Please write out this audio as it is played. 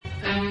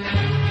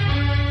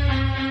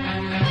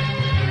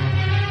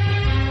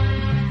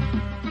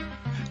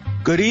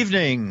Good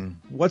evening.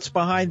 What's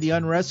behind the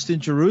unrest in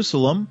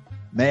Jerusalem?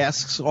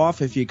 Masks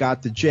off if you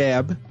got the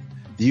jab.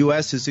 The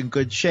U.S. is in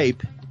good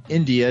shape.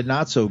 India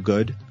not so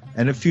good.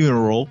 And a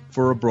funeral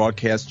for a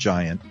broadcast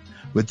giant.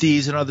 With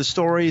these and other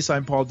stories,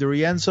 I'm Paul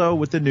DiRienzo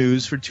with the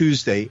news for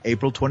Tuesday,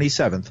 April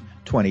 27th,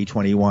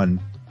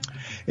 2021.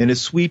 In a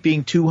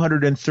sweeping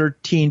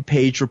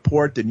 213-page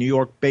report, the New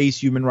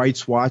York-based Human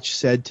Rights Watch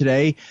said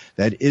today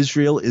that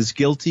Israel is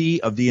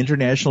guilty of the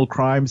international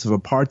crimes of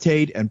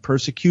apartheid and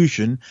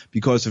persecution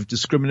because of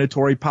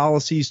discriminatory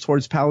policies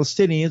towards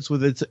Palestinians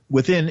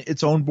within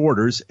its own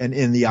borders and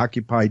in the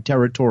occupied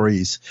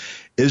territories.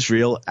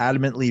 Israel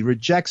adamantly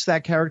rejects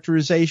that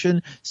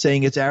characterization,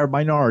 saying its Arab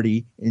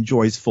minority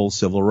enjoys full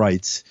civil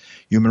rights.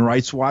 Human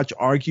Rights Watch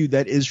argued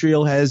that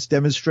Israel has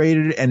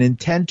demonstrated an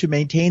intent to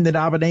maintain the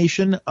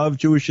domination of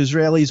Jewish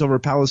Israelis over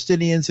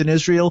Palestinians in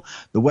Israel,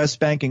 the West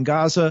Bank and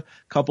Gaza,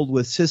 coupled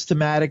with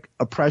systematic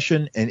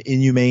oppression and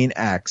inhumane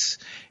acts.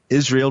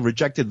 Israel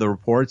rejected the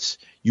reports.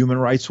 Human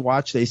Rights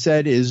Watch, they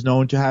said, is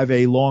known to have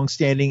a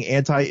long-standing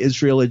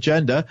anti-Israel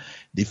agenda.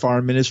 The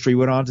Foreign Ministry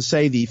went on to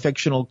say the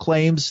fictional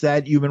claims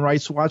that Human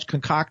Rights Watch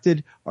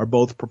concocted are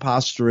both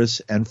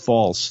preposterous and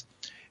false.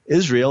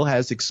 Israel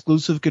has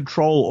exclusive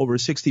control over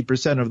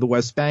 60% of the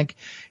West Bank,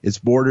 its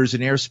borders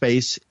and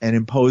airspace, and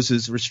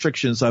imposes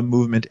restrictions on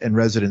movement and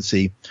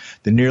residency.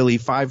 The nearly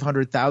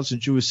 500,000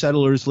 Jewish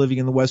settlers living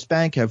in the West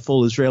Bank have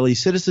full Israeli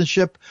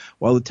citizenship,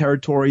 while the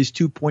territory's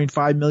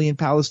 2.5 million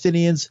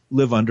Palestinians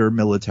live under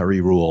military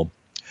rule.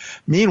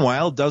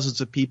 Meanwhile,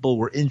 dozens of people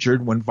were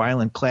injured when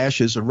violent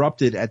clashes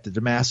erupted at the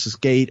Damascus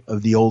Gate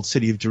of the Old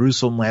City of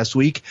Jerusalem last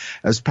week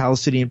as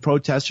Palestinian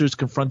protesters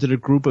confronted a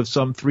group of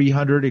some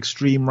 300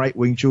 extreme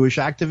right-wing Jewish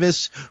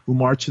activists who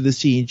marched to the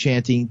scene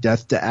chanting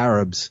 "Death to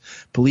Arabs."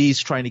 Police,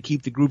 trying to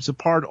keep the groups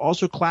apart,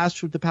 also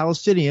clashed with the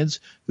Palestinians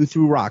who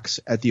threw rocks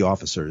at the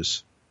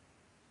officers.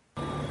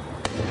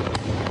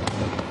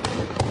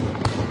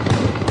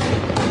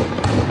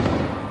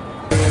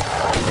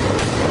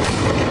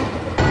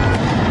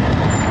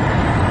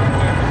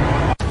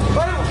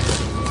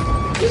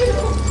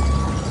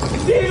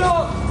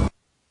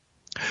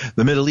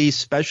 The Middle East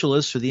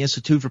specialist for the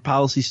Institute for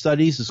Policy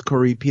Studies is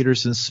Corey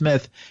Peterson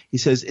Smith. He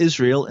says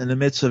Israel, in the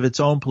midst of its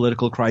own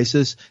political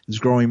crisis, is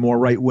growing more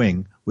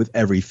right-wing with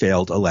every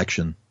failed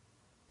election.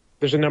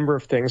 There's a number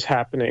of things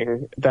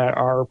happening that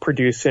are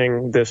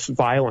producing this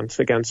violence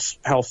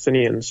against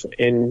Palestinians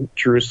in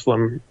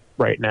Jerusalem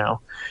right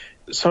now.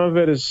 Some of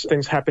it is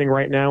things happening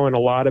right now, and a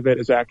lot of it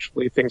is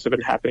actually things that have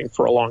been happening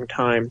for a long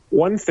time.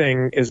 One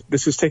thing is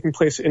this is taking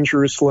place in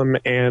Jerusalem,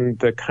 and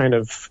the kind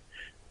of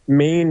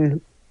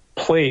main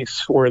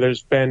place where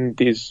there's been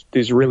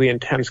these really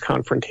intense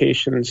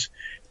confrontations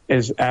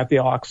is at the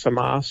Al-Aqsa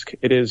Mosque.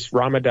 It is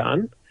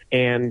Ramadan,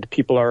 and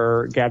people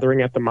are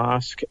gathering at the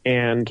mosque,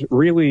 and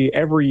really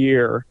every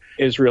year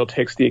Israel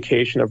takes the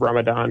occasion of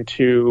Ramadan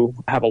to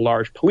have a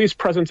large police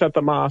presence at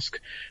the mosque.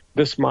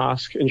 This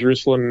mosque in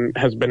Jerusalem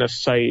has been a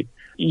site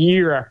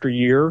year after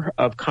year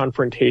of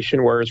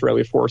confrontation where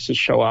Israeli forces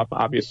show up,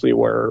 obviously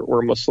where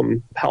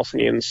Muslim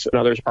Palestinians and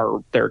others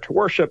are there to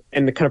worship,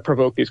 and to kind of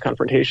provoke these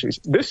confrontations.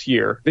 This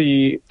year,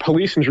 the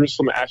police in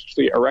Jerusalem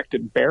actually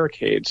erected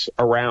barricades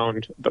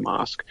around the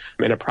mosque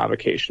in a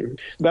provocation.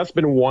 That's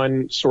been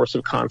one source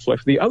of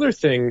conflict. The other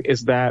thing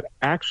is that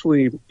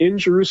actually in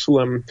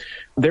Jerusalem,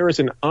 there is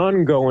an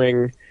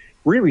ongoing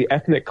really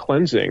ethnic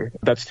cleansing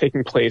that's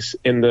taking place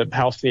in the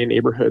Palestinian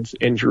neighborhoods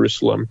in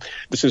Jerusalem.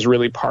 This is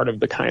really part of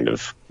the kind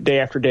of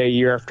day after day,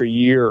 year after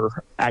year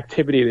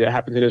activity that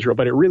happens in Israel,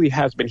 but it really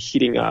has been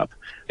heating up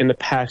in the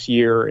past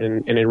year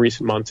and in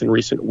recent months and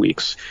recent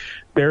weeks.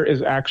 There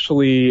is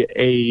actually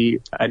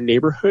a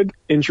neighborhood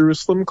in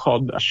Jerusalem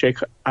called Sheikh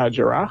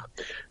Jarrah,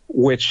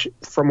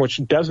 from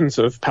which dozens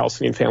of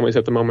Palestinian families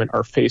at the moment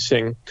are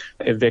facing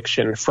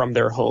eviction from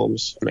their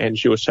homes, and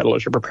Jewish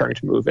settlers are preparing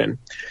to move in.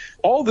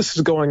 All this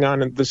is going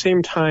on at the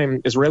same time.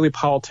 Israeli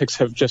politics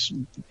have just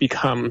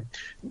become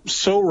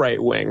so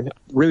right-wing.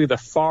 Really, the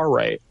far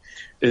right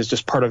is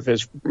just part of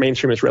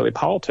mainstream Israeli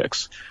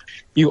politics.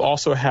 You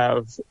also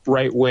have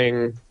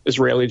right-wing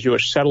Israeli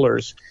Jewish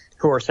settlers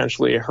who are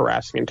essentially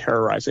harassing and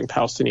terrorizing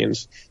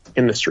Palestinians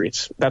in the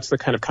streets. That's the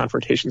kind of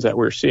confrontations that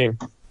we're seeing.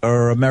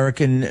 Are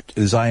American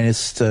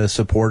Zionist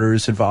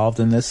supporters involved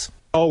in this?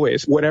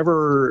 Always.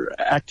 Whatever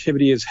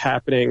activity is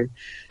happening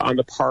on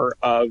the part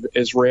of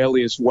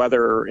Israelis,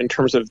 whether in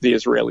terms of the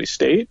Israeli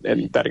state,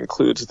 and that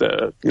includes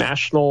the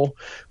national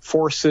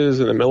forces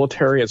and the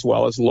military as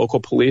well as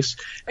local police,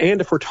 and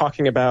if we're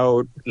talking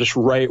about just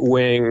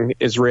right-wing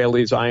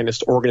Israeli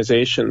Zionist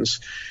organizations,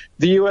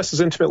 the U.S. is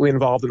intimately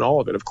involved in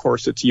all of it. Of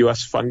course, it's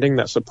U.S. funding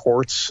that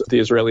supports the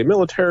Israeli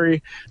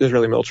military, the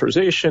Israeli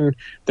militarization.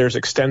 There's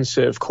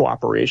extensive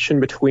cooperation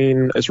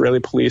between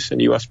Israeli police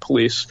and U.S.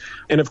 police.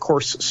 And of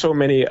course, so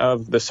many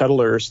of the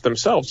settlers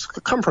themselves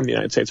come from the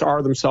United States,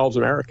 are themselves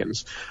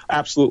Americans.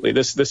 Absolutely.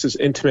 This is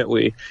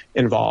intimately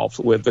involved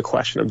with the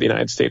question of the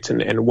United States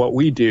and what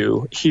we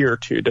do here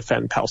to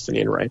defend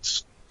Palestinian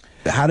rights.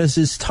 How does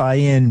this tie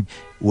in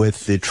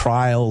with the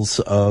trials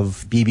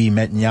of Bibi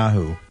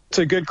Netanyahu? It's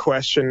a good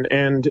question.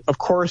 And of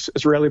course,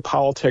 Israeli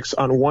politics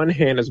on one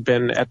hand has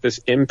been at this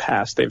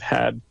impasse. They've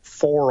had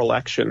 4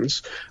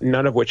 elections,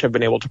 none of which have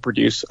been able to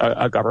produce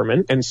a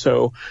government. And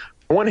so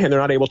on one hand, they're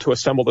not able to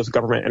assemble this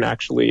government and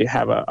actually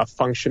have a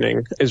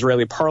functioning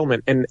Israeli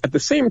parliament. And at the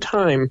same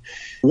time,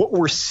 what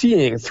we're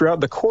seeing throughout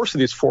the course of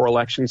these 4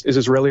 elections is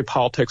Israeli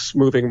politics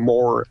moving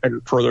more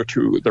and further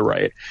to the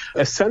right.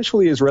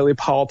 Essentially, Israeli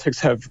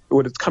politics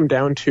what it's come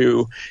down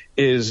to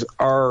is,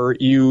 do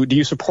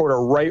you support a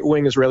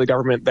right-wing Israeli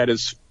government that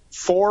is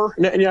for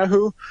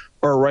Netanyahu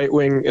or a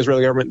right-wing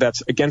Israeli government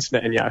that's against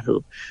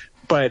Netanyahu?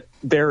 But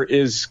there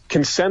is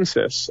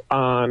consensus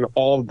on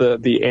all of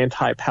the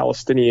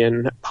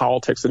anti-Palestinian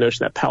politics, the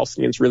notion that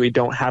Palestinians really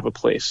don't have a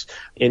place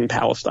in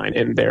Palestine,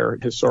 in their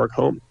historic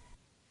home.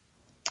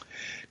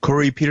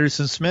 Corey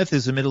Peterson-Smith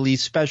is a Middle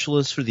East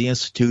specialist for the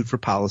Institute for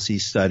Policy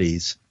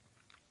Studies.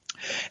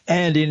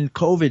 And in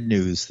COVID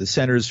news, the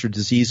Centers for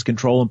Disease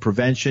Control and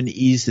Prevention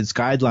eased its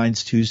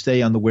guidelines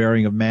Tuesday on the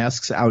wearing of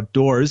masks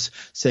outdoors,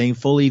 saying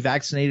fully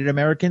vaccinated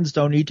Americans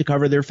don't need to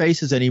cover their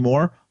faces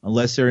anymore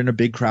unless they're in a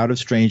big crowd of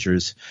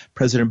strangers.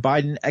 President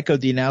Biden echoed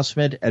the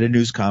announcement at a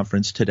news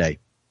conference today.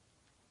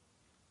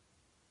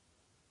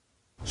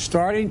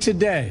 Starting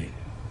today,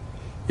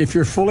 if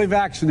you're fully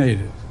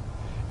vaccinated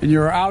and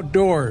you're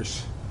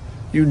outdoors,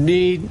 you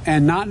need,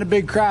 and not in a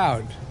big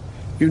crowd,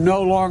 you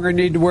no longer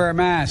need to wear a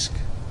mask.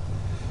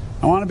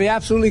 I want to be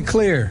absolutely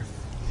clear.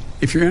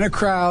 If you're in a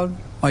crowd,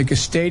 like a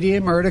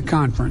stadium or at a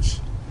conference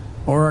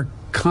or a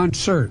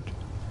concert,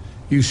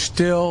 you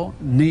still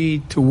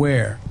need to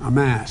wear a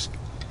mask,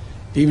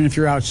 even if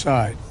you're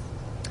outside.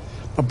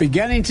 But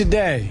beginning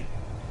today,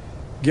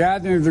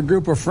 gathering with a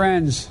group of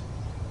friends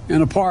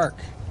in a park,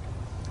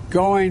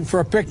 going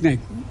for a picnic,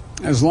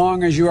 as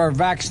long as you are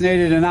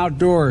vaccinated and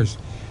outdoors,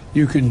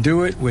 you can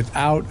do it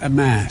without a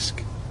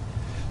mask.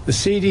 The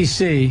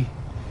CDC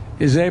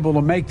is able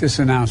to make this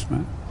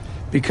announcement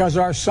because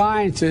our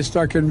scientists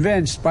are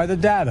convinced by the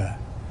data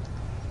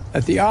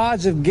that the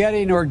odds of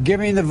getting or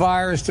giving the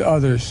virus to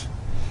others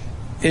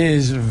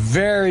is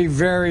very,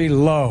 very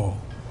low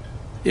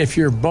if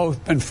you're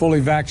both been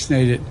fully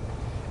vaccinated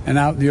and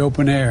out in the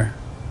open air.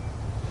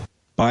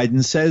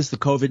 Biden says the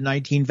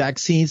COVID-19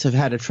 vaccines have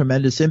had a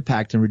tremendous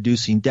impact in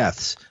reducing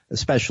deaths,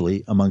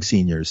 especially among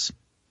seniors.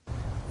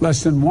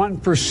 Less than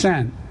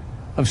 1%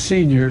 of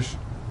seniors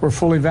were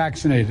fully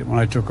vaccinated when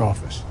I took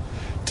office.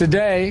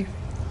 Today,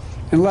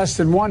 in less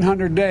than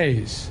 100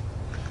 days,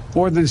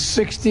 more than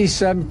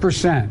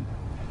 67%,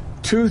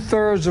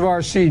 2/3 of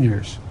our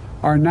seniors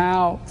are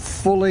now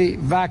fully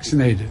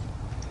vaccinated.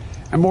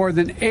 And more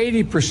than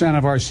 80%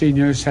 of our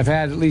seniors have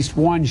had at least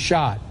one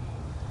shot.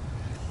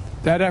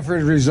 That effort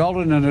has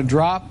resulted in a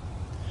drop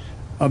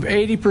of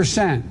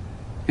 80%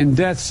 in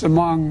deaths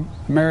among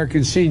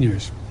American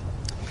seniors,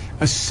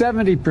 a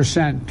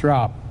 70%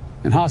 drop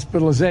in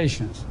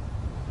hospitalizations.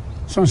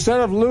 So instead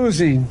of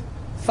losing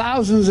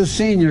thousands of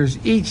seniors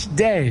each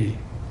day,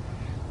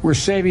 we're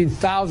saving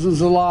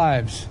thousands of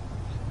lives,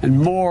 and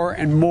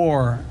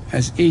more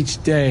as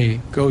each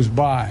day goes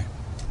by.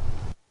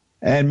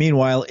 And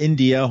meanwhile,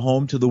 India,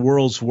 home to the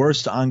world's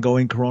worst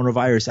ongoing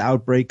coronavirus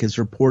outbreak, has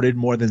reported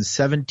more than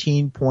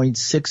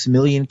 17.6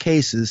 million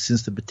cases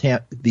since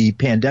the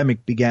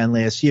pandemic began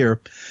last year.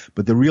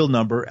 But the real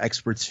number,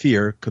 experts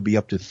fear, could be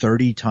up to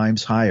 30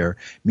 times higher,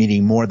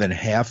 meaning more than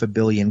 500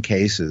 million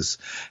cases.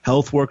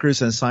 Health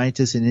workers and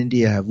scientists in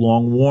India have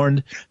long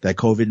warned that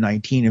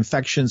COVID-19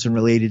 infections and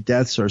related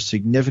deaths are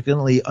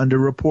significantly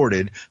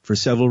underreported for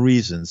several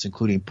reasons,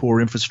 including poor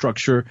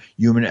infrastructure,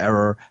 human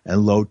error,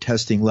 and low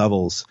testing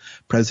levels.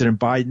 President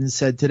Biden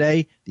said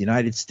today the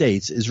United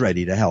States is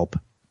ready to help.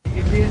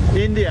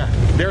 India,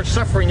 they're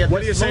suffering at this moment.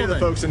 What do you say to the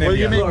folks in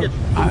India? Look,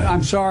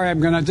 I'm sorry,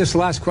 this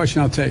last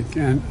question I'll take,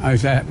 and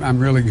I'm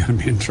really going to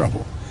be in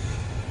trouble.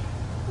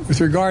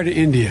 With regard to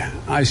India,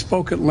 I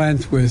spoke at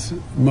length with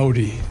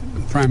Modi,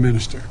 the Prime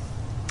Minister.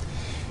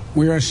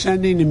 We are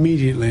sending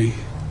immediately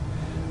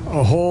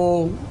a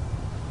whole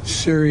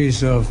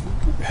series of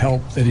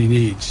help that he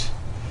needs,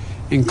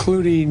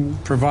 including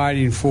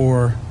providing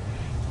for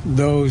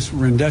those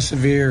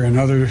remdesivir and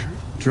other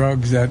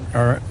drugs that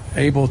are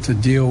able to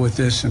deal with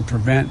this and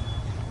prevent,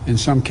 in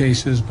some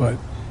cases, but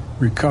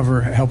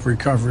help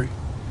recovery.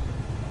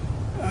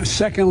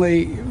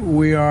 Secondly,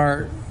 we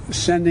are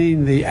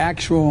sending the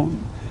actual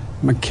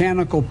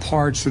mechanical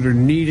parts that are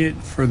needed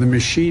for the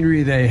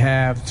machinery they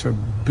have to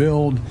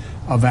build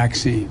a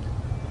vaccine,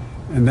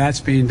 and that's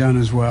being done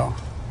as well.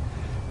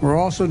 We're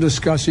also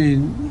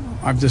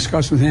I've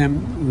discussed with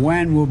him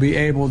when we'll be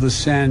able to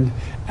send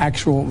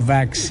actual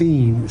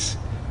vaccines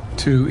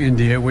to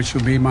India, which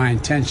will be my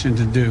intention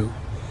to do.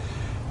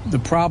 The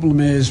problem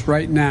is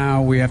right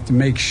now we have to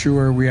make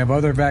sure we have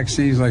other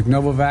vaccines like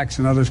Novavax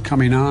and others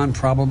coming on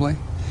probably.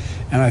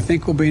 And I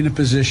think we'll be in a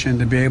position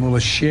to be able to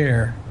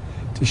share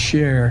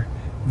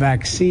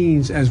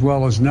vaccines as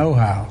well as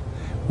know-how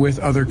with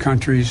other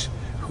countries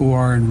who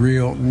are in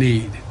real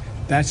need.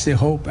 That's the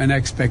hope and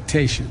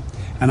expectation.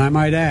 And I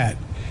might add,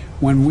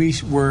 when we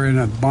were in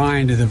a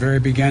bind at the very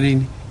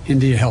beginning,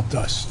 India helped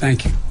us.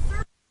 Thank you.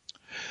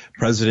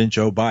 President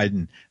Joe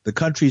Biden. The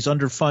country's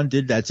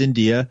underfunded, that's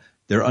India.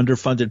 Their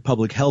underfunded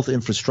public health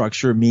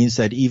infrastructure means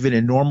that even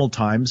in normal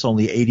times,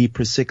 only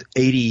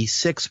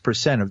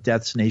 86% of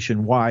deaths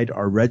nationwide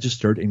are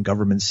registered in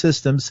government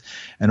systems,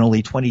 and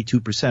only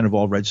 22% of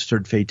all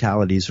registered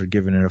fatalities are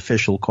given an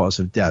official cause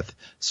of death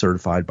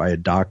certified by a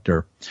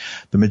doctor.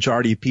 The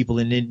majority of people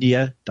in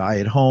India die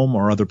at home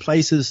or other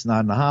places,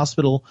 not in a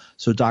hospital,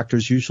 so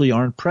doctors usually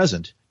aren't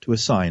present to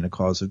assign a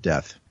cause of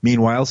death.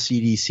 Meanwhile,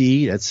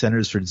 CDC, that's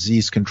Centers for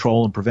Disease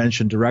Control and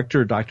Prevention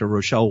Director Dr.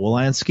 Rochelle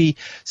Walensky,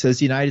 says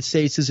the United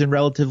States is in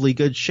relatively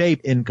good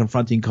shape in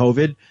confronting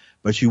COVID,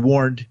 but she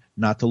warned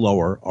not to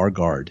lower our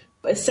guard.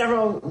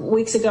 Several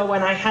weeks ago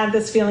when I had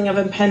this feeling of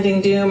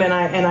impending doom and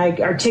I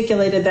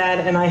articulated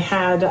that, and I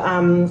had,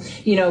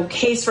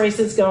 case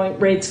rates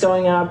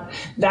going up,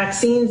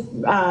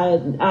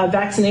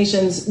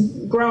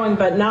 vaccinations growing,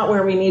 but not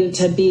where we needed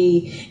to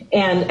be,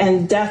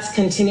 and deaths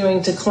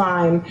continuing to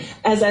climb.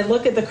 As I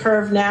look at the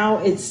curve now,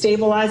 it's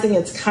stabilizing,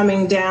 it's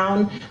coming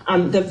down.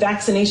 The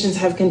vaccinations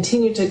have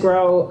continued to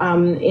grow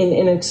in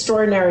an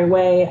extraordinary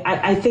way.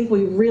 I think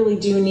we really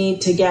do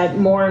need to get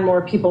more and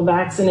more people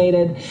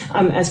vaccinated.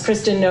 As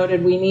Kristen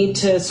noted, we need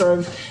to sort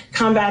of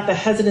combat the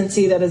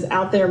hesitancy that is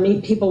out there,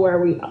 meet people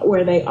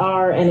where they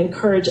are, and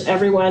encourage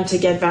everyone to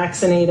get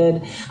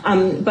vaccinated.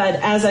 But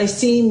as I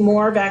see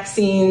more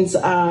vaccines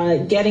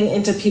getting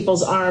into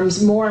people's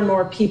arms, more and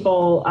more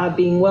people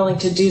being willing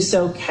to do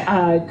so,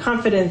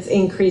 confidence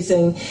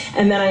increasing,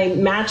 and then I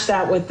match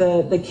that with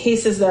the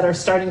cases that are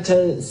starting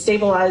to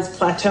stabilize,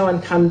 plateau,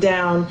 and come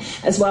down,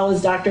 as well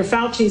as Dr.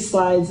 Fauci's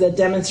slides that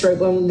demonstrate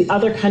when the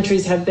other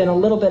countries have been a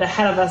little bit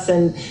ahead of us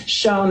and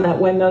shown that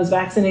when those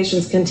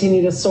vaccinations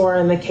continue to soar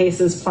and the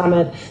cases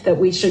plummet, that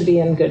we should be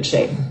in good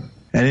shape.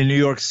 And in New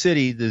York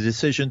City, the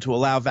decision to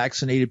allow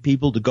vaccinated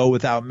people to go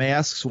without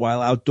masks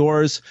while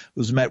outdoors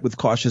was met with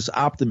cautious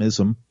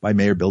optimism by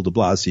Mayor Bill de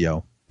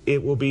Blasio.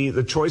 It will be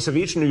the choice of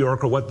each New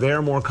Yorker what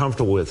they're more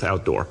comfortable with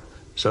outdoor.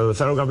 So the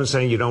federal government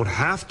saying you don't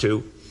have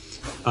to,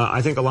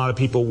 I think a lot of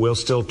people will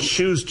still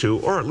choose to,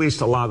 or at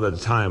least a lot of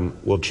the time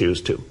will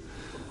choose to.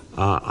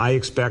 I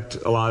expect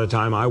a lot of the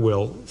time I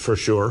will, for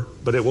sure,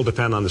 but it will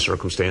depend on the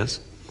circumstance.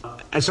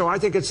 And so I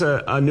think it's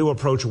a new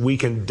approach we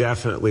can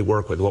definitely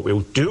work with. What we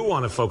do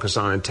want to focus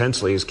on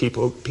intensely is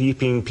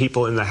keeping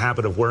people in the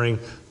habit of wearing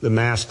the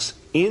masks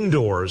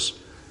indoors,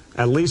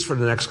 at least for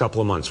the next couple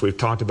of months. We've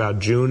talked about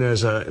June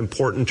as an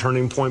important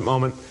turning point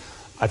moment.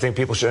 I think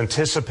people should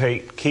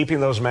anticipate keeping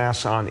those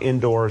masks on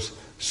indoors,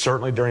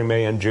 certainly during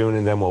May and June,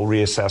 and then we'll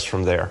reassess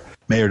from there.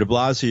 Mayor de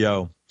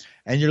Blasio.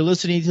 And you're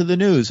listening to the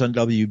news on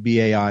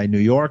WBAI New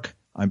York.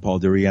 I'm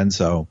Paul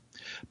DiRienzo.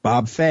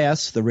 Bob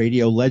Fass, the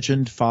radio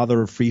legend,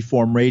 father of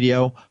freeform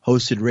radio,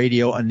 hosted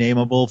Radio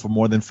Unnameable for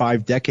more than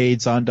 5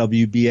 decades on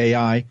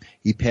WBAI.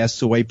 He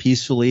passed away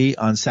peacefully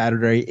on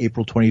Saturday,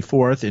 April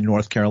 24th in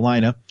North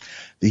Carolina.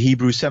 The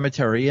Hebrew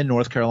Cemetery in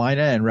North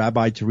Carolina and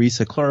Rabbi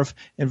Teresa Klurf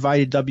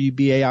invited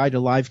WBAI to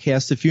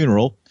livecast the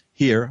funeral.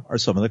 Here are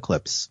some of the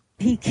clips.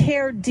 He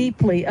cared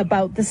deeply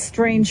about the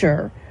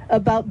stranger,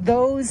 about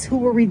those who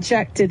were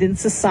rejected in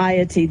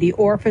society, the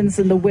orphans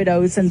and the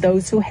widows and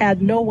those who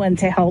had no one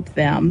to help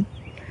them.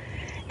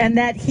 And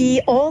that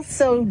he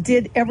also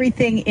did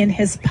everything in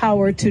his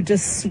power to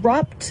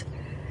disrupt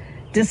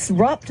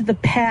the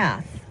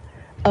path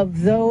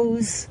of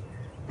those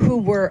who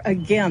were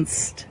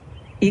against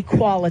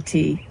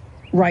equality,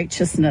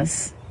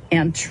 righteousness,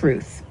 and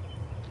truth.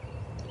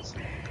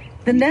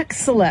 The next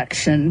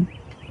selection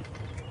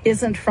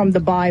isn't from the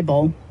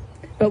Bible,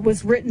 but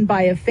was written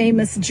by a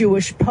famous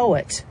Jewish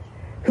poet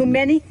who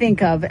many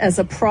think of as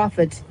a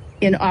prophet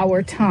in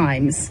our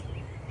times,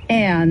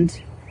 and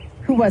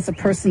who was a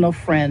personal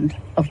friend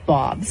of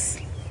Bob's.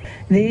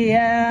 The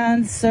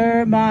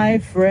answer, my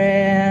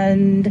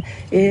friend,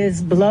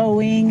 is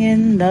blowing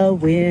in the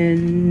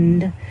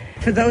wind.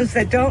 For those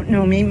that don't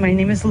know me, my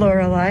name is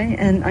Lorelei,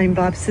 and I'm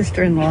Bob's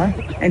sister-in-law,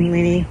 and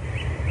Lenny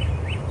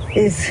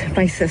is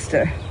my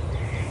sister.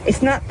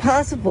 It's not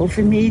possible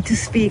for me to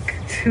speak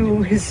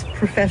to his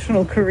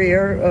professional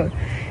career or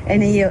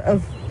any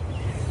of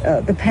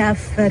the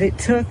path that it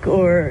took,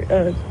 or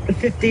the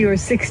 50 or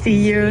 60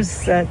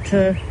 years that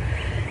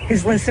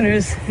his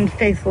listeners and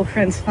faithful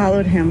friends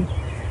followed him.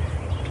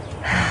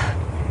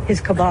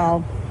 His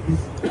cabal.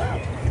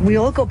 We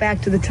all go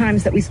back to the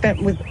times that we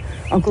spent with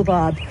Uncle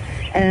Bob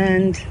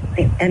and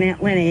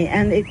Aunt Lenny,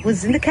 and it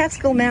was in the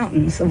Catskill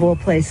Mountains, of all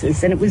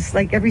places, and it was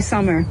like every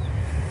summer.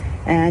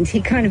 And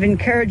he kind of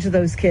encouraged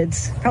those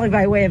kids, probably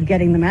by way of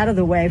getting them out of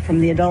the way from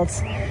the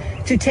adults,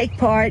 to take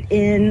part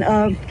in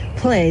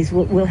plays.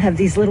 We'll have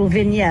these little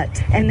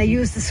vignettes, and they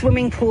use the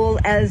swimming pool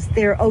as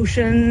their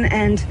ocean.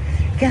 And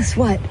guess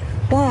what?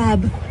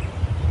 Bob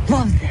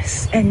loved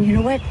this. And you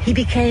know what? He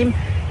became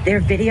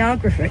their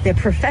videographer, their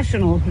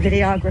professional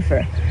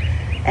videographer.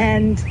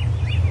 And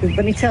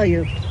let me tell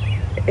you,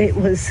 it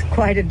was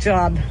quite a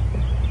job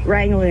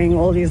wrangling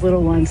all these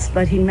little ones,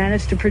 but he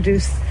managed to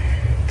produce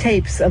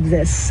tapes of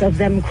this, of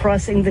them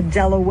crossing the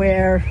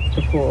Delaware,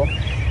 the pool,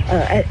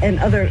 and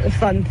other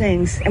fun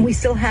things. And we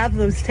still have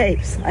those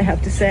tapes, I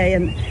have to say.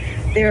 And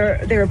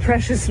They're a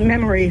precious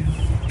memory.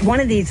 One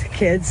of these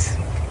kids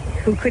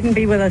who couldn't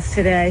be with us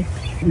today.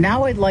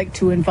 Now I'd like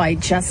to invite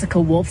Jessica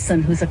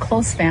Wolfson, who's a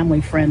close family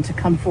friend, to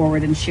come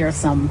forward and share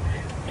some.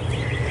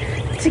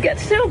 To get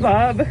to know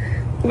Bob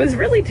was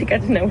really to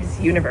get to know his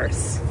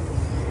universe.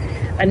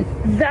 A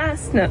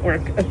vast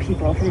network of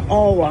people from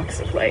all walks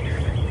of life.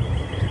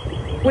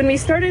 When we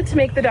started to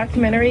make the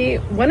documentary,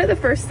 one of the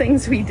first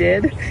things we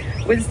did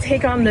was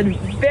take on the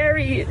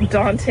very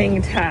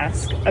daunting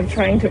task of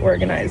trying to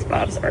organize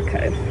Bob's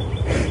archive.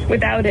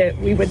 Without it,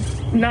 we would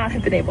not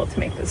have been able to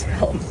make this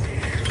film.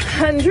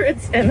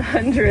 Hundreds and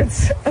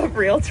hundreds of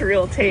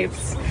reel-to-reel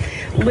tapes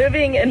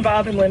living in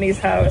Bob and Lenny's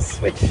house,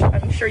 which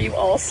I'm sure you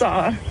all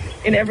saw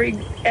in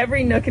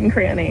every nook and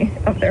cranny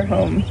of their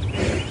home.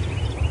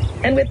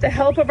 And with the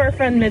help of our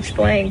friend Mitch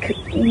Blank,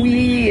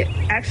 we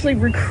actually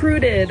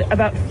recruited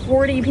about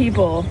 40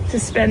 people to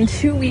spend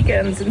 2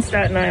 weekends in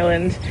Staten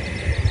Island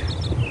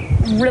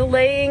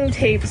relaying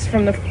tapes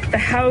from the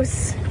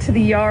house to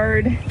the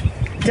yard,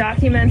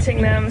 documenting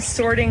them,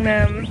 sorting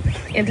them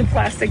into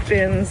plastic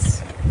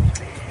bins.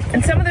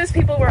 And some of those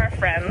people were our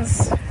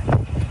friends,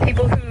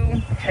 people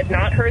who had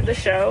not heard the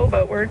show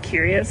but were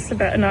curious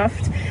about enough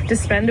to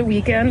spend a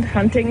weekend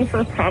hunting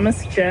for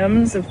promised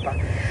gems of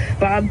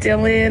Bob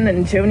Dylan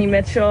and Joni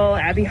Mitchell,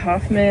 Abby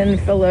Hoffman,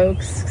 Phil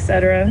Oakes,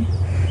 etc.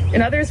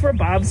 And others were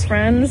Bob's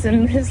friends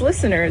and his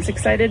listeners,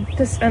 excited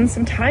to spend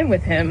some time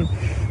with him,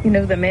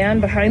 the man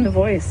behind the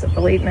voice of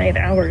the late night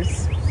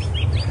hours.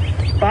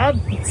 Bob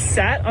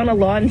sat on a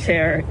lawn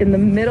chair in the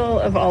middle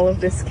of all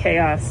of this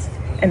chaos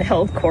and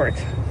held court.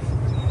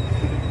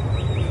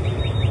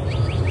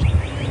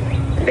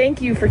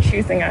 Thank you for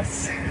choosing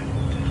us,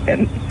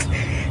 and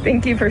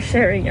thank you for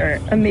sharing your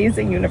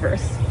amazing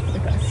universe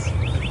with us.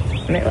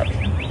 And I love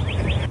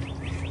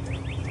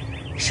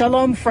you.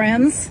 Shalom,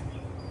 friends.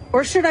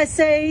 Or should I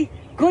say,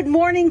 good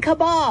morning,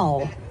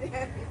 cabal.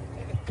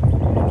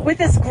 With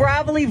his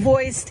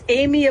gravelly-voiced,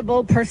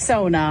 amiable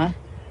persona,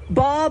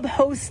 Bob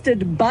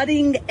hosted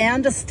budding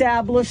and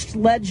established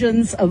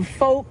legends of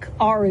folk,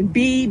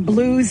 R&B,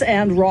 blues,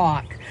 and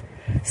rock.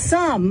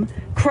 Some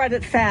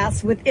credit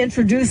Fast with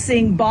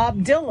introducing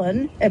Bob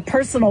Dylan, a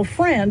personal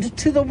friend,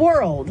 to the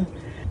world.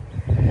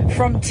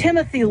 From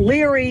Timothy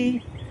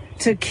Leary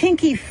to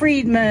Kinky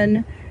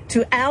Friedman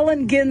to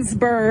Allen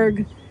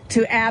Ginsberg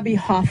to Abby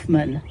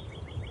Hoffman.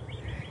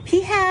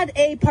 He had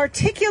a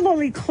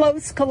particularly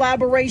close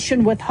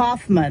collaboration with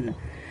Hoffman,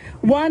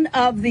 one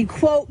of the,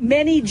 quote,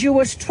 many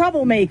Jewish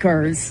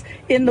troublemakers,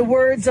 in the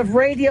words of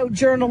radio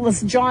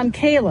journalist John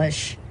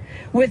Kalish,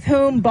 with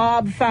whom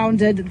Bob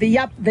founded the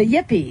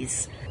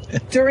Yippies.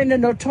 During the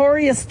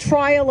notorious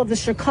trial of the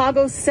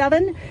Chicago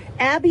 7,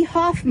 Abby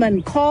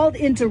Hoffman called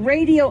into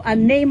Radio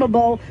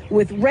Unnameable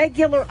with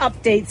regular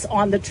updates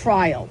on the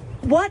trial.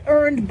 What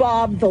earned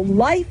Bob the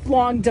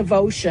lifelong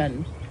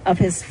devotion of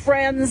his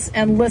friends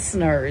and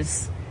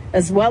listeners,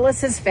 as well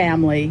as his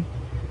family,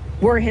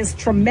 were his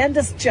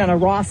tremendous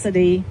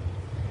generosity,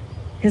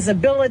 his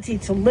ability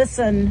to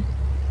listen,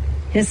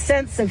 his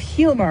sense of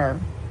humor,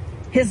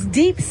 his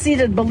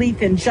deep-seated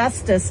belief in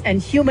justice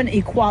and human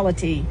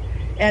equality,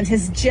 and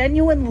his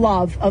genuine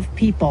love of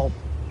people.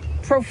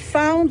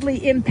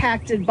 Profoundly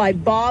impacted by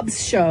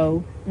Bob's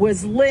show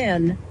was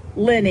Lenny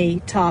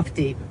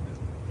Tofte.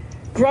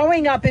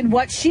 Growing up in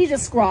what she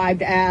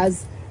described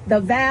as the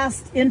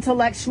vast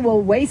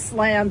intellectual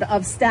wasteland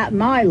of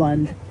Staten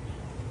Island,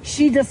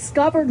 she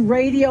discovered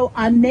Radio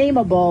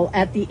Unnameable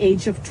at the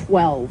age of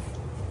 12.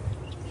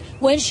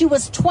 When she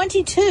was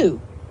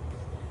 22,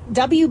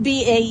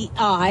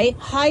 WBAI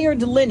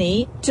hired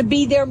Lenny to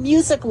be their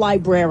music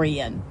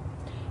librarian.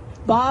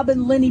 Bob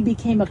and Lenny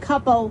became a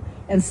couple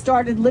and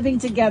started living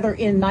together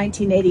in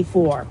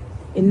 1984.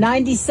 In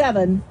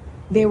 97,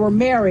 they were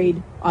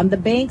married on the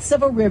banks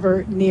of a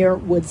river near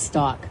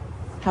Woodstock.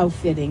 How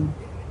fitting.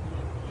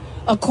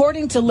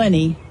 According to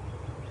Lenny,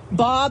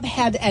 Bob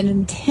had an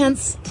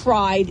intense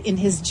pride in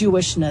his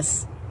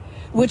Jewishness,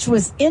 which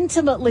was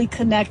intimately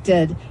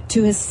connected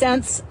to his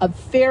sense of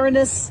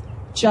fairness,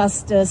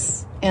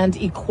 justice, and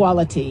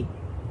equality.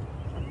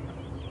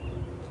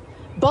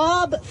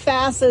 Bob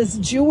Fass's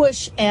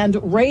Jewish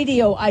and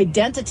radio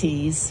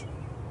identities,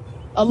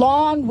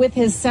 along with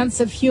his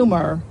sense of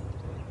humor,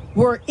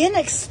 were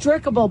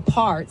inextricable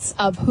parts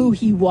of who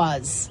he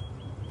was.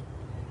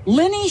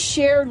 Lenny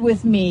shared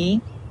with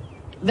me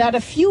that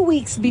a few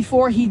weeks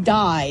before he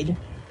died,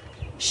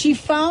 she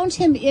found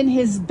him in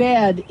his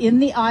bed in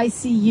the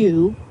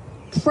ICU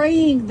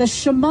praying the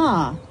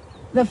Shema,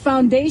 the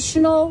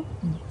foundational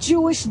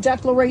Jewish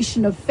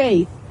declaration of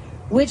faith,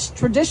 which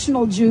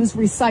traditional Jews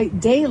recite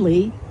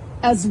daily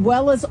as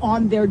well as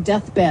on their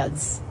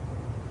deathbeds.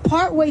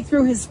 Partway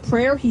through his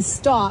prayer, he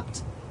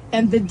stopped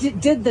and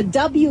did the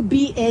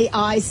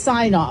WBAI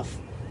sign-off.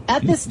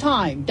 At this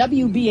time,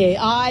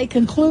 WBAI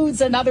concludes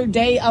another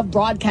day of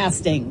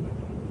broadcasting.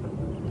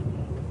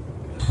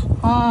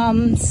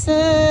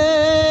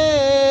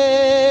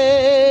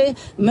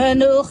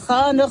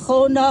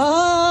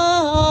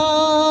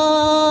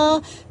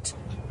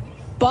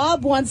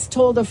 Bob once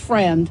told a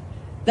friend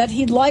that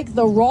he'd like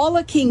the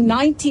rollicking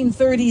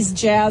 1930s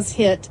jazz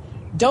hit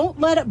Don't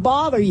Let It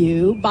Bother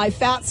You by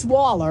Fats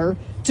Waller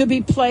to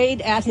be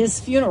played at his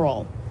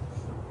funeral.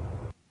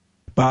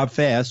 Bob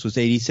Fast was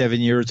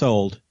 87 years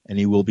old, and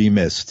he will be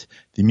missed.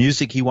 The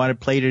music he wanted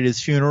played at his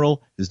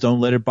funeral is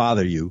Don't Let It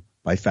Bother You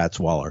by Fats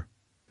Waller.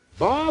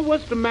 Boy,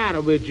 what's the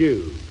matter with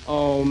you?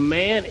 Oh,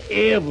 man,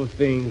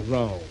 everything's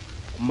wrong.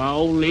 My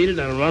old lady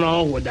done run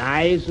off with the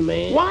ice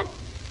man. What?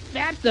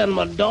 That done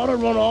my daughter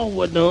run off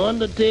with the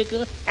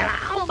undertaker, and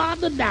I'm about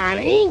to die, and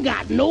I ain't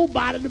got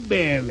nobody to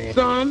bury me.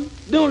 Son,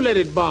 don't let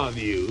it bother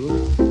you.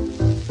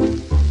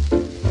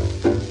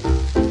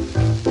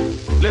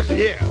 Listen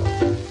here.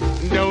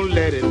 Don't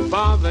let it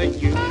bother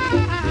you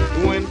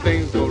when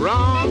things go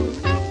wrong.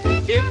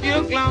 If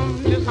you're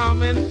glum, just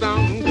humming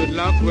some, good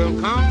luck will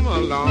come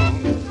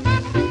along.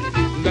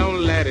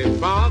 Don't let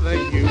it bother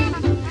you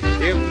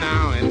if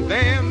now and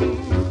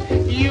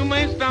then you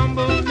may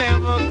stumble,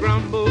 never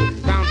grumble,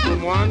 count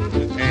from 1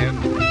 to 10.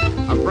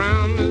 A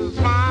frown is a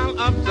smile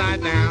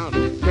upside down,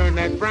 turn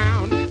that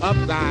frown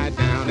upside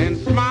down and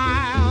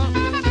smile.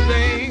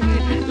 Sing,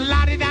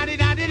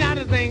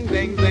 la-di-da-di-da-di-da-di, sing,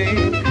 sing,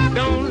 sing.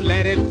 Don't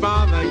let it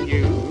bother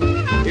you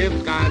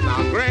if skies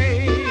are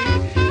gray.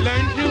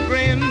 Learn to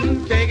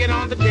grin, take it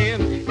on the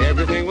chin,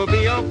 everything will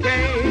be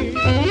okay.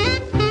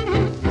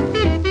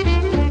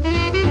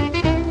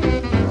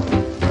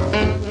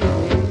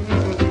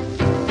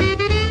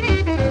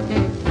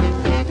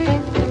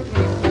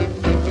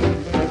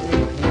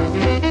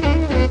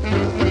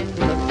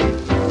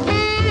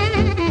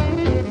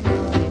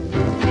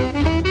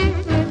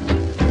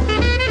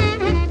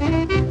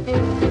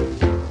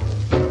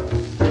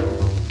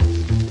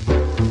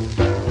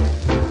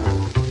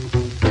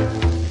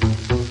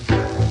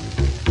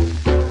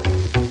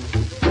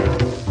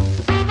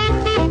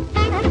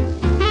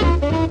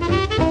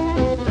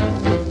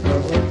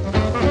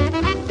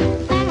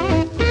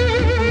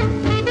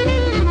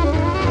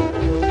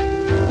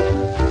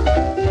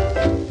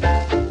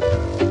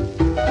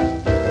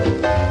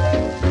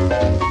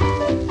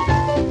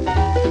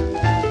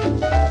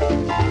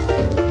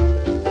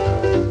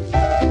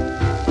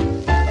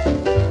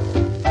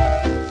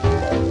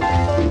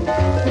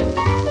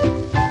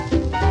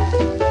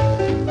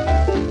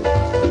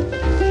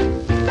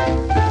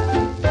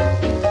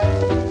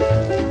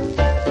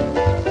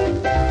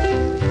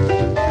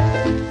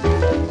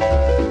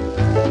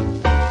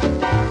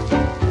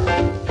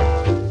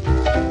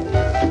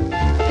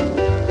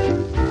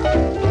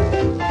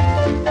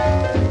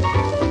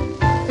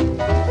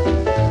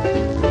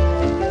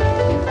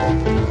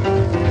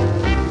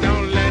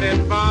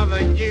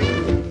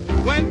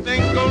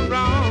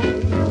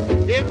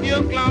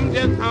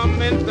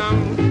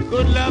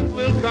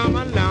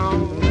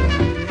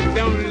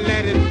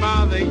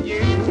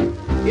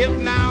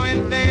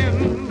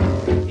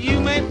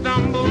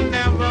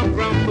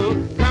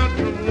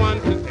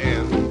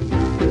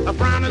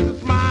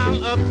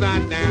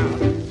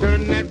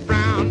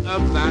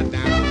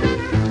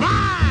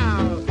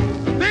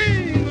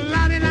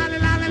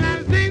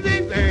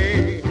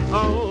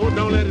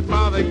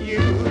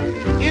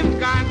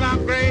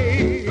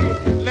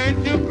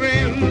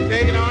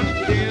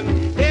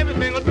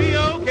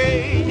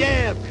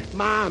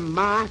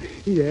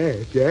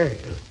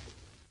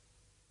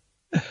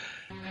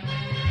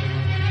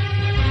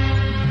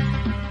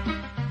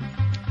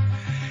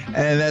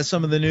 And that's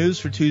some of the news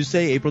for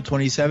Tuesday, April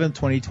 27,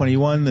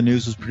 2021. The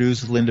news was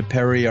produced with Linda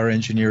Perry. Our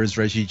engineer is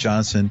Reggie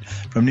Johnson.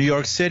 From New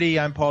York City,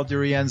 I'm Paul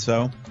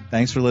DiRienzo.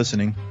 Thanks for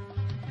listening.